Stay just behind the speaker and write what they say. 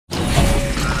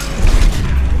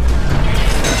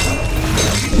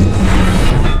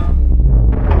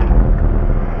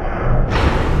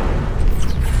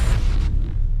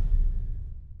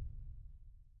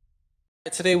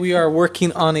today we are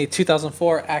working on a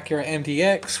 2004 Acura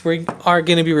MDX. We are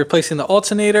going to be replacing the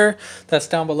alternator that's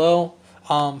down below.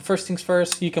 First things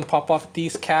first, you can pop off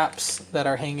these caps that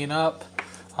are hanging up.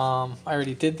 I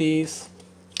already did these.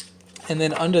 And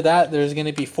then under that, there's going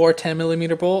to be 4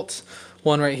 10mm bolts.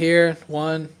 One right here,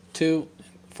 1, 2,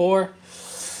 4.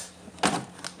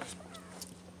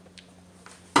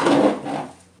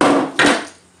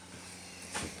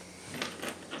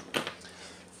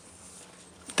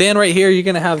 Then right here, you're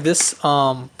going to have this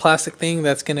plastic thing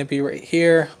that's going to be right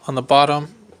here on the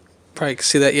bottom. Probably can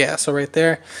see that, yeah, so right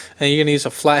there. And you're going to use a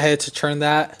flathead to turn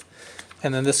that.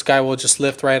 And then this guy will just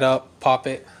lift right up, pop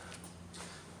it.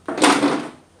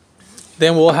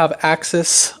 Then we'll have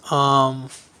access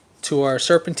to our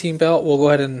serpentine belt. We'll go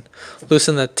ahead and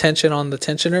loosen the tension on the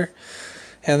tensioner.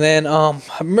 And then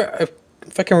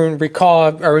if I can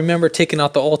recall, I remember taking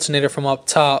out the alternator from up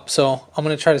top, so I'm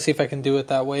going to try to see if I can do it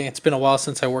that way. It's been a while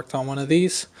since I worked on one of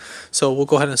these, so we'll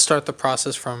go ahead and start the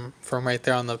process from right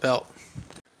there on the belt.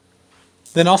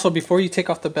 Then also, before you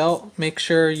take off the belt, make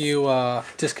sure you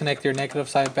disconnect your negative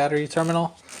side battery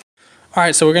terminal.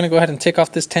 Alright, so we're going to go ahead and take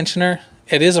off this tensioner.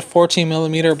 It is a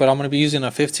 14mm, but I'm going to be using a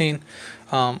 15.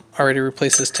 I already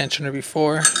replaced this tensioner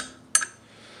before.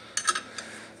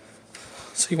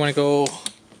 So you want to go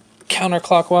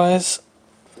counterclockwise.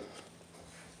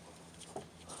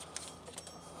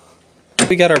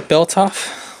 We got our belt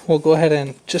off. We'll go ahead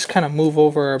and just kind of move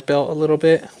over our belt a little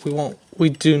bit. We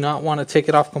do not want to take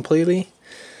it off completely.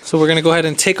 So we're going to go ahead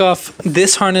and take off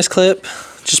this harness clip.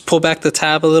 Just pull back the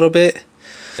tab a little bit.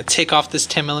 Take off this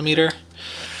 10mm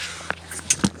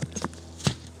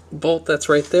bolt that's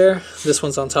right there. This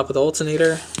one's on top of the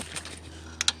alternator.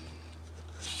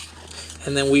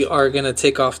 And then we are going to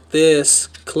take off this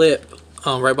clip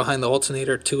right behind the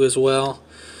alternator too as well.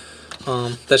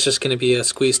 That's just going to be a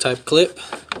squeeze type clip.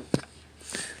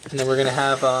 And then we're going to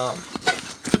have a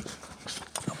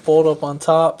bolt up on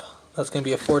top. That's going to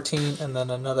be a 14, and then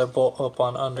another bolt up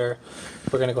on under.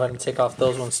 We're going to go ahead and take off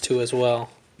those ones too as well.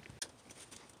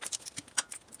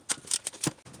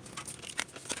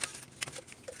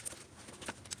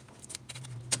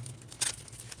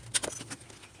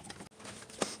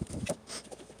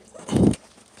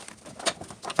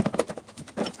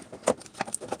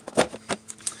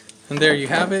 And there you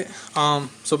have it.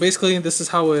 So basically this is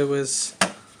how it was.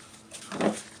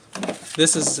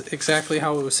 This is exactly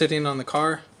how it was sitting on the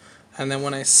car. And then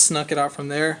when I snuck it out from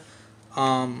there,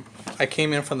 I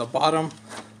came in from the bottom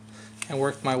and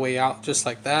worked my way out just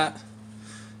like that.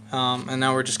 And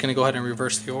now we're just gonna go ahead and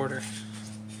reverse the order.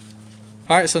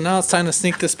 Alright, so now it's time to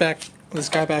sneak this guy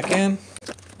back in.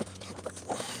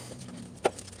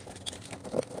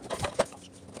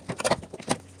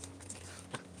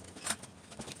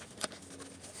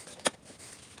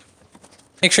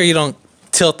 Make sure you don't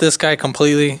tilt this guy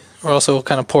completely, or else it will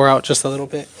kind of pour out just a little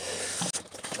bit.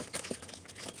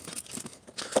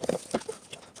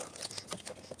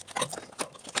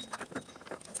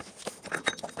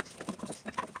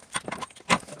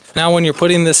 Now when you're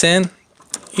putting this in,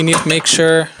 you need to make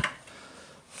sure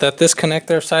that this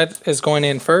connector side is going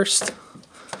in first.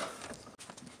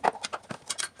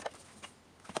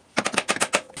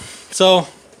 So,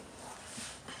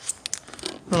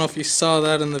 I don't know if you saw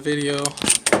that in the video.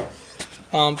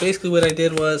 Basically what I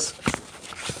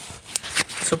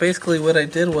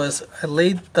did was I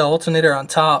laid the alternator on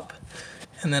top,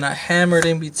 and then I hammered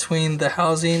in between the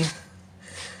housing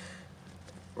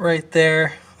right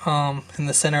there in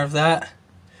the center of that.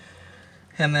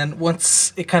 And then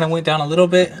once it kind of went down a little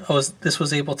bit, this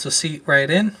was able to seat right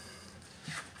in.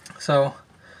 So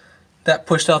that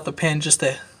pushed out the pin just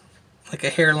like a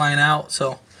hairline out,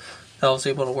 so that was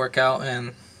able to work out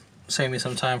and save me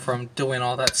some time from doing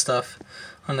all that stuff,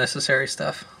 unnecessary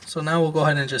stuff. So now we'll go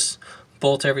ahead and just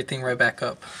bolt everything right back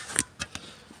up.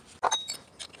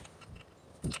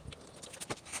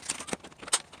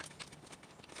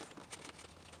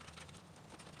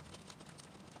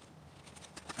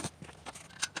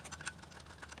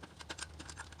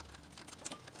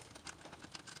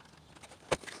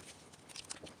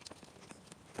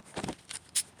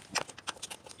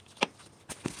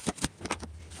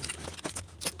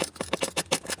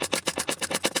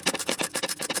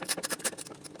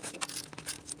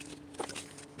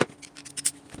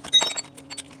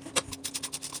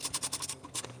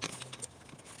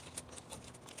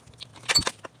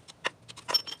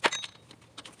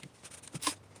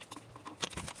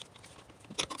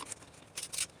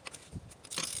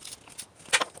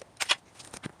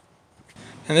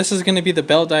 And this is going to be the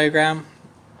belt diagram.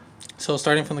 So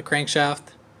starting from the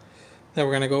crankshaft, then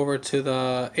we're going to go over to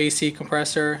the AC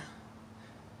compressor,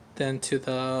 then to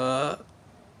the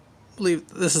believe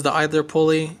this is the idler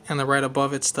pulley, and then right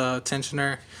above it's the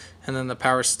tensioner, and then the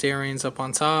power steering's up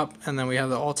on top, and then we have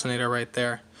the alternator right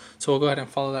there. So we'll go ahead and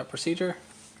follow that procedure.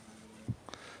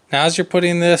 Now as you're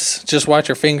putting this, just watch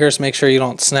your fingers, make sure you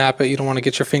don't snap it. You don't want to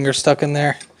get your fingers stuck in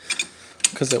there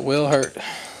because it will hurt.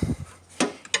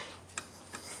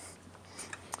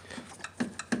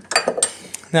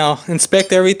 Now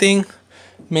inspect everything.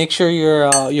 Make sure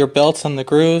your belt's on the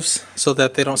grooves so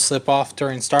that they don't slip off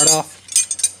during start off.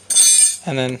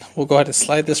 And then we'll go ahead and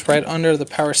slide this right under the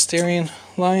power steering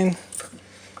line.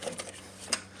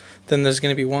 Then there's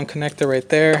going to be one connector right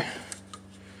there.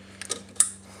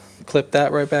 Clip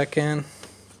that right back in.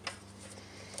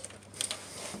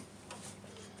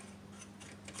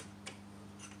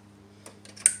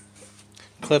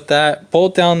 Clip that.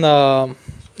 Bolt down the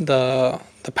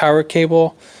power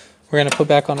cable. We're going to put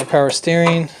back on the power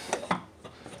steering.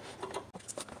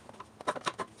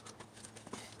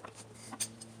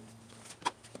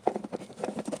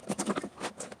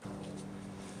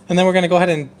 And then we're going to go ahead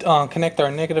and connect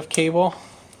our negative cable.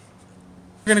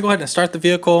 We're going to go ahead and start the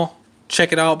vehicle,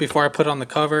 check it out before I put it on the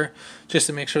cover, just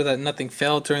to make sure that nothing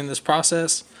failed during this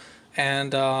process.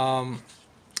 And I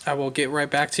will get right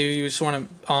back to you. You just want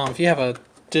to, if you have a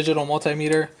digital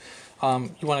multimeter,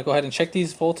 you want to go ahead and check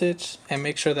these voltage and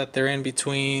make sure that they're in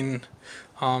between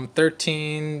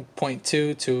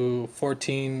 13.2 to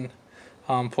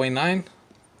 14.9.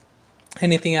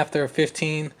 Anything after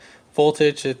 15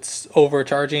 voltage, it's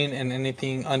overcharging, and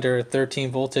anything under 13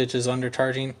 voltage is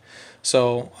undercharging.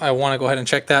 So I want to go ahead and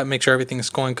check that, make sure everything's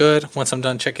going good. Once I'm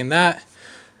done checking that,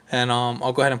 and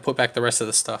I'll go ahead and put back the rest of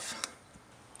the stuff.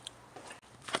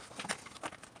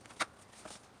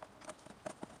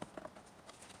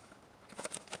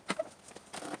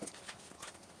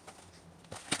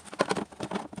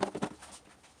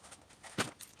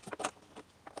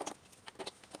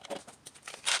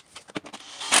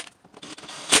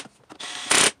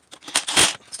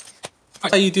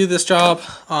 How you do this job.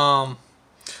 Want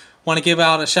to give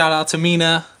out a shout out to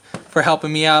Mina for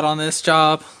helping me out on this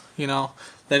job, you know,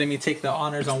 letting me take the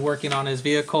honors on working on his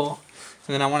vehicle.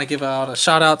 And then I want to give out a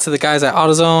shout out to the guys at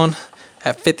AutoZone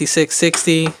at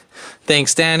 5660.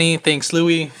 Thanks Danny, thanks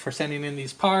Louie for sending in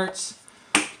these parts.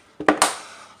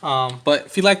 But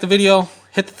if you like the video,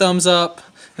 hit the thumbs up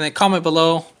and then comment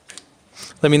below.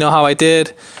 Let me know how I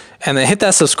did, and then hit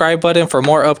that subscribe button for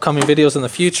more upcoming videos in the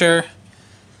future.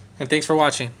 And thanks for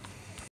watching.